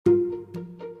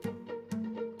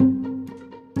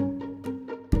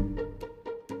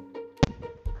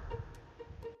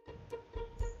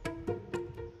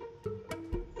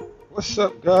What's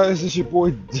up, guys? It's your boy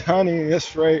Donnie.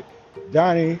 That's right,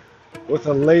 Donnie, with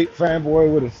a late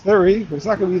fanboy with a theory. But it's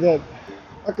not gonna be that.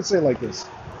 I could say it like this.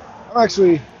 I'm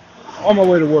actually on my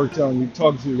way to work, talking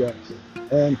to you guys,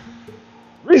 and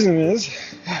reason is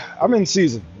I'm in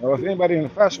season. Now, if anybody in the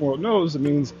fashion world knows, it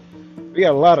means we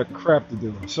got a lot of crap to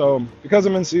do. So because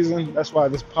I'm in season, that's why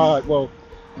this part of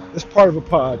a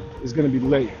pod is gonna be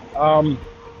late. I'm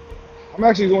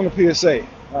actually doing a PSA.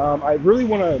 I really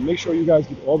want to make sure you guys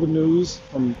get all the news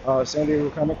from San Diego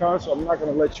Comic Con, so I'm not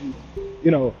going to let you,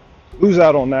 lose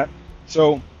out on that.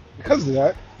 So because of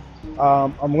that,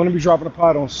 I'm going to be dropping a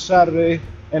pod on Saturday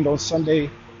and on Sunday,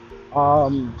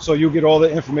 so you'll get all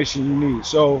the information you need.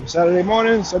 So Saturday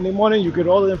morning, Sunday morning, you get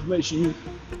all the information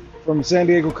from San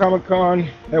Diego Comic Con.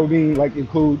 That would mean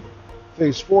include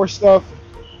Phase 4 stuff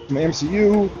from the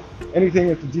MCU, anything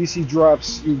that the DC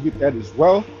drops, you get that as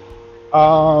well.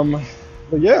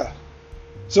 But yeah,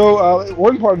 so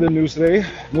one part of the news today,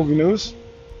 movie news,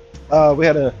 we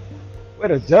had a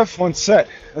death on set.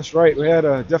 That's right, we had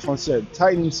a death on set.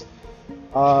 Titans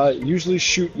usually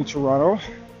shoot in Toronto,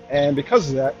 and because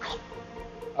of that,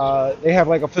 they have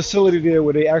a facility there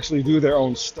where they actually do their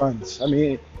own stunts. I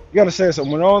mean, you gotta say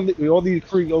something. When all these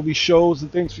shows and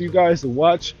things for you guys to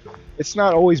watch, it's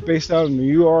not always based out in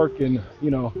New York and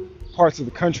parts of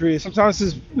the country. Sometimes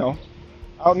it's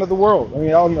out in the world. I mean,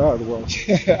 out in the world,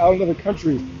 out in the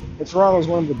country. And Toronto is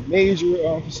one of the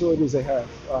major facilities they have,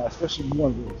 especially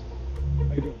Warner Brothers.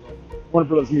 How you doing, bro? Warner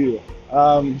Brothers Media.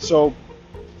 So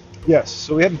yes,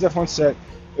 so we had a death on set.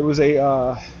 It wasn't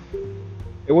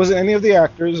any of the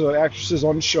actors or actresses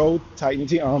on the show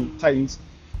Titans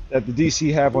that the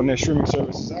DC have on their streaming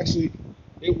services. Actually,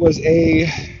 it was a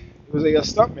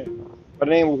stuntman by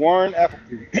the name of Warren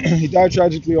Appleby. He died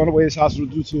tragically on the way to his hospital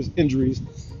due to his injuries.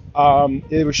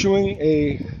 They were showing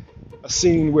a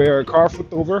scene where a car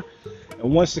flipped over,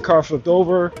 and once the car flipped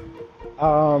over,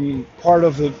 a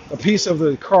piece of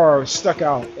the car stuck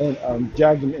out and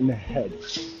jagged him in the head.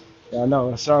 Yeah, I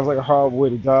know it sounds like a horrible way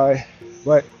to die,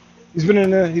 but he's been in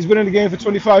the game for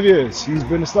 25 years. He's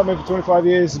been a stuntman for 25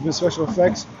 years. He's been special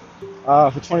effects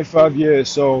for 25 years.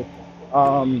 So,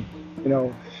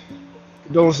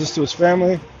 condolences to his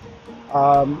family.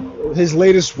 His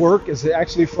latest work is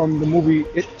actually from the movie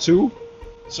It 2,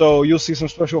 so you'll see some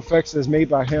special effects that's made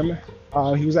by him.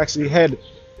 He was actually head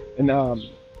of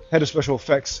special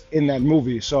effects in that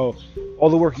movie, so all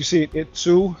the work you see at It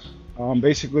 2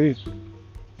 basically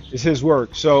is his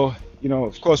work. So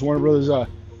of course Warner Brothers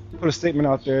put a statement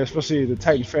out there, especially the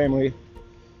Titan family.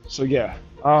 So yeah,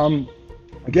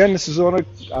 again, this is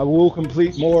I will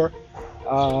complete more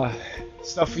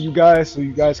stuff for you guys so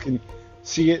you guys can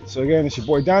see it. So again, it's your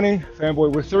boy Donnie,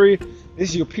 fanboy with 3.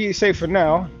 This is your PSA for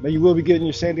now. Now you will be getting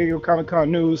your San Diego Comic Con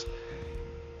news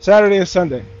Saturday and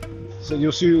Sunday. So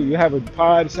you have a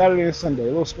pod Saturday and Sunday, a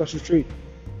little special treat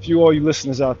for all you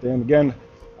listeners out there. And again,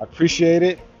 I appreciate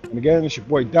it. And again, it's your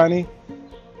boy Donnie.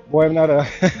 Boy, I'm not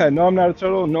no, I'm not a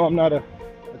turtle. No, I'm not a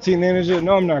teenager.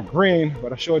 No, I'm not green,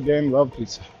 but I sure damn love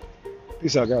pizza.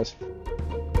 Peace out, guys.